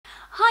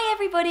Hi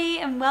everybody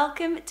and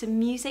welcome to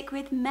Music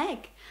with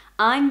Meg.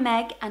 I'm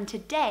Meg and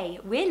today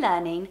we're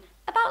learning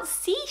about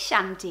sea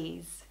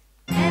shanties.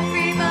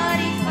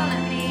 Everybody follow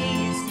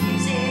me, it's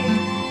Music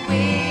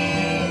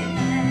with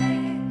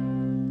Meg.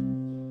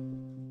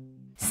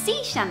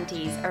 Sea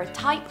shanties are a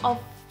type of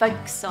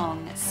folk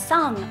song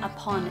sung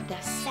upon the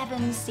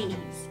seven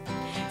seas.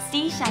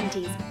 Sea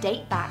shanties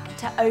date back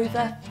to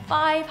over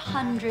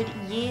 500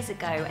 years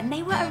ago and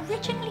they were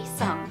originally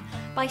sung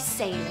by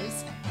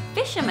sailors,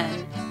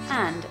 fishermen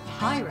and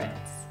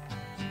pirates.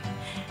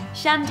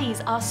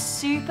 Shanties are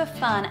super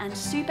fun and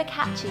super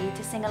catchy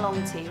to sing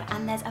along to,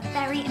 and there's a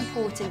very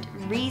important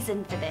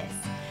reason for this,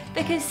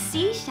 because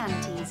sea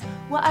shanties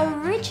were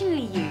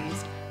originally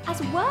used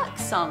as work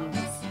songs.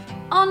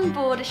 On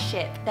board a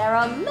ship there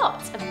are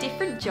lots of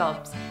different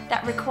jobs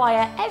that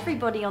require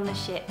everybody on the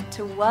ship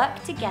to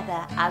work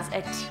together as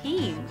a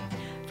team.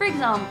 For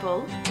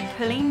example,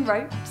 pulling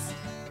ropes,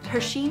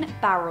 pushing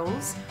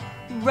barrels,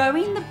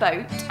 rowing the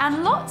boat,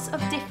 and lots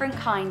of different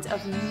kinds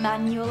of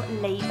manual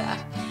labour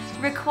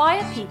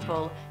require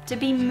people to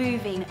be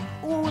moving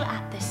all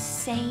at the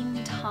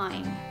same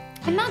time.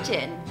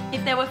 Imagine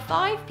if there were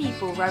 5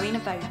 people rowing a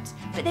boat,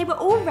 but they were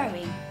all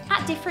rowing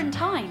at different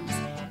times.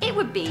 It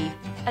would be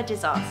a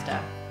disaster.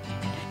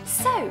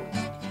 So,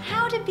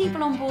 how did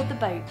people on board the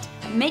boat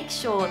make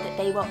sure that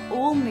they were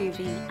all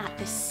moving at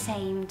the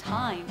same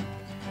time?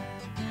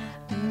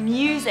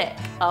 Music,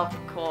 of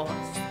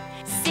course.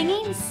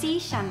 Singing sea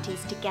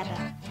shanties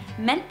together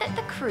meant that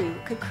the crew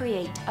could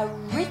create a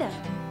rhythm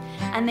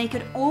and they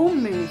could all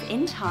move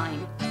in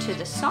time to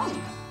the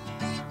song.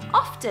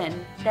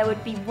 Often there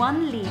would be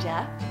one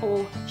leader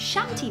or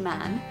shanty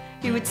man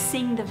who would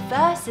sing the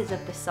verses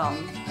of the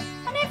song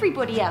and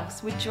everybody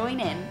else would join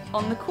in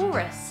on the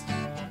chorus.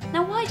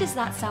 Now why does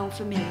that sound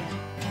familiar?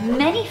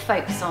 Many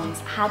folk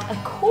songs had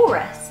a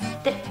chorus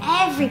that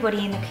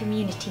everybody in the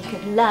community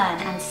could learn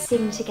and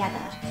sing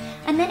together,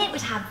 and then it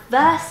would have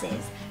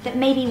verses that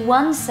maybe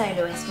one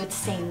soloist would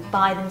sing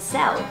by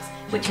themselves,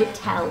 which would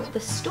tell the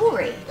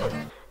story.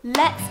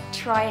 Let's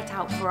try it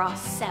out for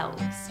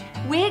ourselves.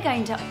 We're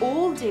going to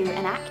all do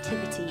an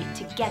activity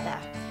together.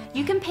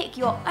 You can pick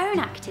your own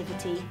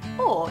activity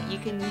or you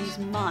can use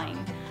mine.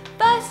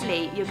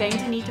 Firstly, you're going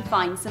to need to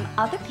find some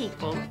other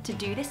people to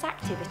do this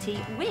activity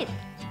with.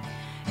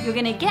 You're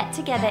going to get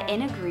together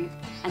in a group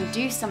and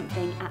do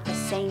something at the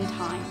same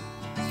time.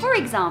 For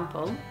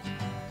example,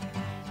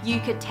 you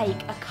could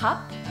take a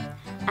cup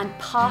and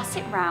pass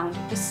it round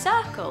the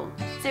circle.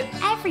 So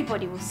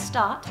everybody will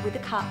start with a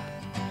cup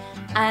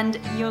and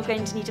you're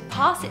going to need to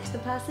pass it to the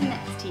person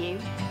next to you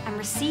and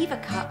receive a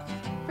cup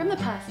from the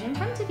person in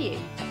front of you.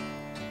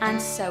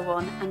 And so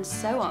on and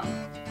so on.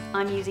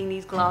 I'm using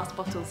these glass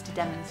bottles to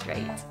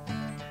demonstrate.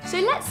 So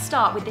let's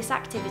start with this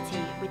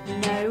activity with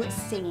no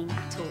singing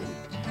at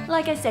all.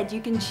 Like I said, you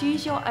can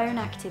choose your own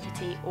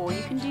activity or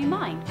you can do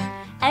mine.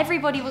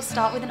 Everybody will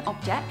start with an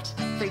object,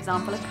 for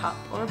example a cup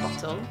or a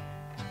bottle,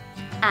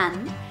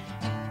 and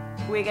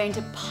we're going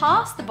to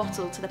pass the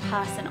bottle to the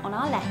person on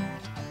our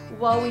left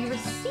while we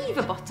receive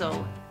a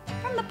bottle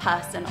from the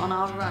person on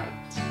our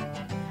right.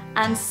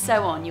 And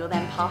so on. You'll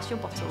then pass your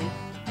bottle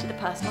to the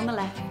person on the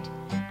left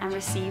and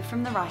receive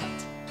from the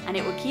right, and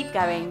it will keep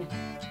going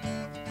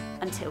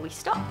until we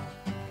stop.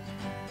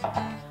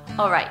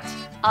 Alright,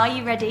 are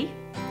you ready?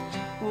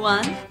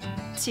 1,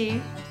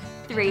 2,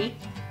 3,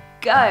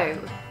 go!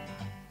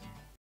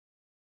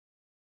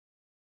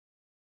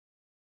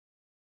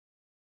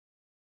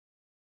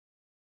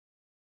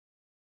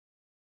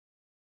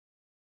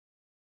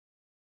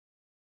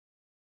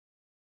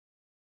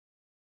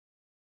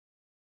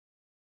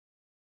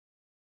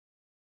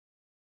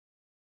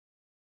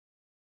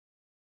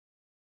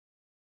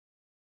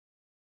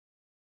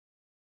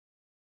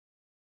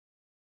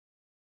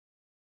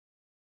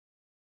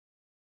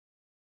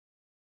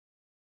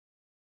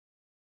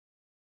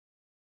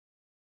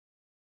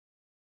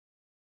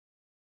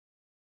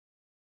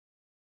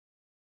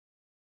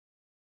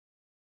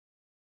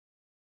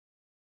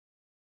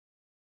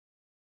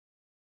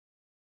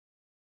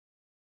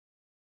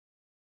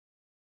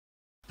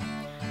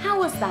 How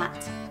was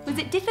that? Was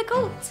it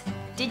difficult?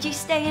 Did you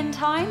stay in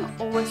time,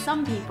 or were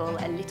some people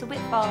a little bit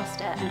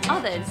faster and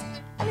others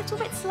a little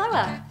bit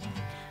slower?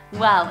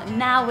 Well,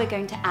 now we're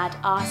going to add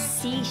our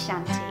sea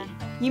shanty.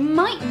 You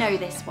might know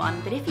this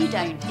one, but if you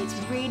don't, it's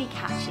really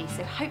catchy,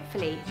 so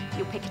hopefully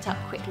you'll pick it up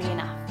quickly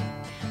enough.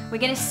 We're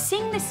going to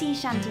sing the sea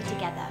shanty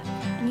together,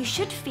 and you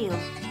should feel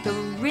the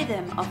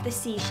rhythm of the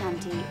sea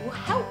shanty will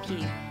help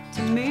you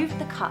to move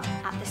the cup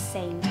at the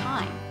same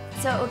time.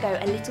 So it will go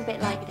a little bit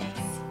like this.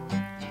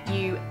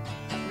 You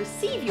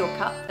receive your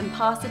cup and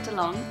pass it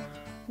along.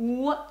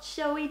 What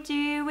shall we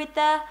do with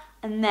the...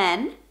 And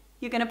then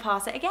you're going to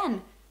pass it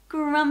again.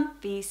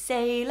 Grumpy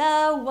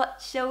sailor,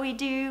 what shall we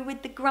do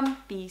with the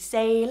grumpy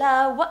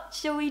sailor? What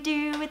shall we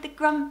do with the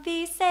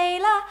grumpy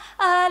sailor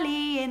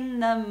early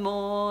in the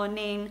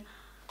morning?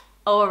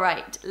 All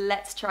right,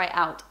 let's try it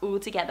out all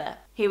together.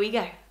 Here we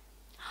go.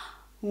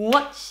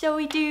 What shall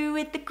we do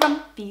with the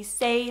grumpy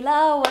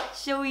sailor? What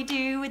shall we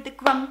do with the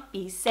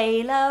grumpy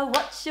sailor?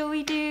 What shall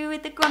we do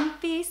with the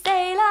grumpy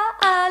sailor?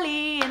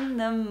 Early in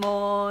the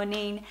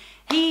morning,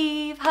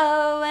 heave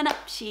ho and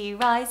up she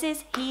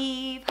rises,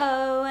 heave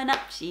ho and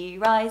up she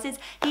rises,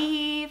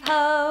 heave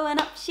ho and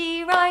up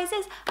she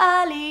rises,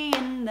 early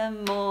in the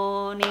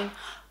morning.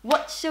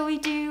 What shall we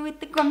do with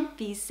the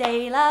grumpy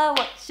sailor?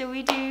 What shall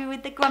we do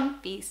with the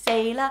grumpy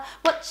sailor?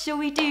 What shall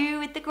we do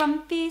with the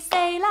grumpy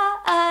sailor?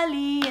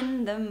 Early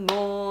in the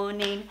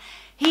morning.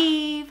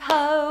 Heave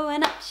ho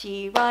and up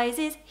she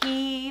rises,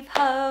 heave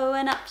ho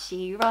and up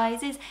she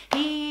rises,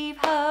 heave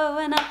ho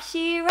and up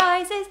she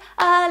rises,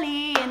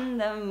 early in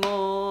the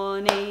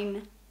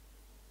morning.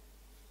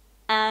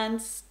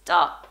 And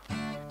stop.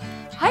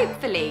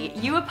 Hopefully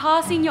you were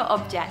passing your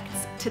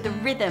objects to the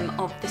rhythm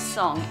of the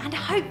song, and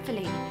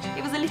hopefully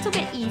it was a little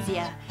bit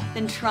easier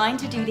than trying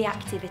to do the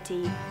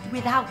activity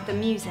without the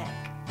music.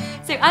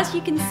 So as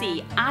you can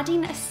see,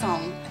 adding a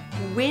song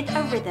with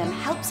a rhythm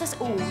helps us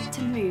all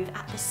to move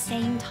at the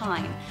same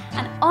time.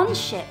 And on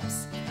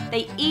ships,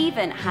 they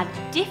even had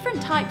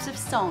different types of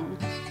song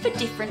for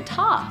different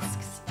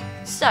tasks.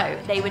 So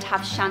they would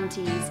have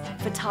shanties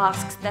for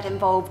tasks that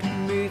involved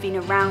moving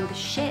around the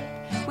ship,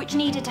 which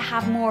needed to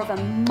have more of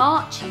a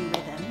marching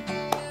rhythm.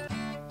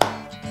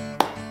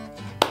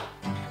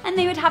 And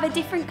they would have a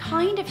different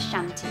kind of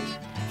shanty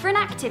for an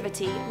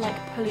activity like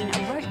pulling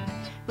a rope,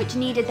 which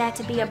needed there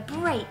to be a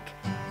break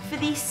for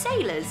these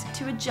sailors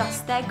to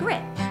adjust their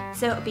grip.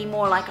 So it would be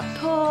more like a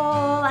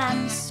pull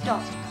and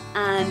stop,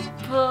 and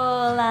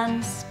pull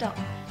and stop,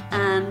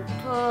 and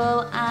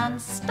pull and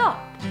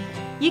stop.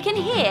 You can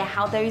hear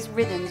how those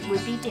rhythms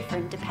would be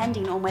different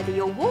depending on whether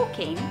you're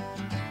walking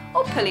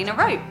or pulling a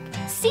rope.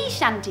 Sea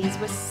shanties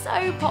were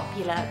so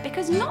popular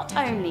because not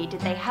only did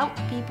they help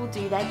people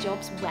do their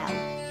jobs well,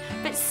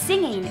 but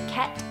singing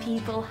kept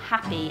people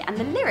happy and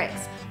the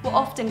lyrics were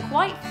often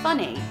quite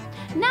funny.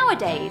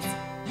 Nowadays,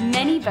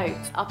 many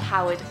boats are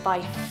powered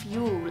by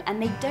fuel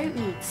and they don't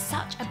need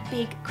such a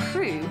big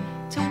crew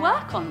to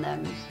work on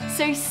them.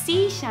 So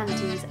sea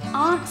shanties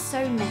aren't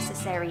so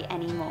necessary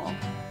anymore.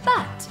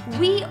 But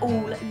we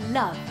all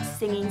love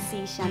singing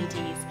sea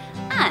shanties,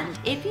 and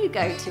if you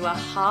go to a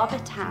harbour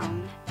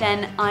town,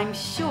 then I'm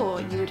sure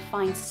you would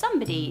find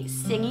somebody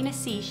singing a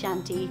sea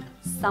shanty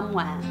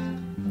somewhere.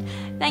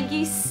 Thank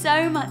you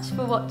so much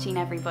for watching,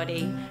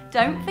 everybody.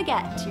 Don't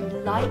forget to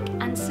like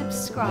and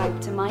subscribe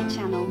to my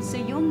channel so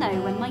you'll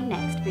know when my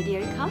next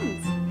video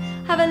comes.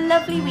 Have a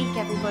lovely week,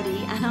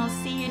 everybody, and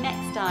I'll see you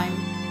next time.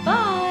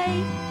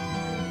 Bye!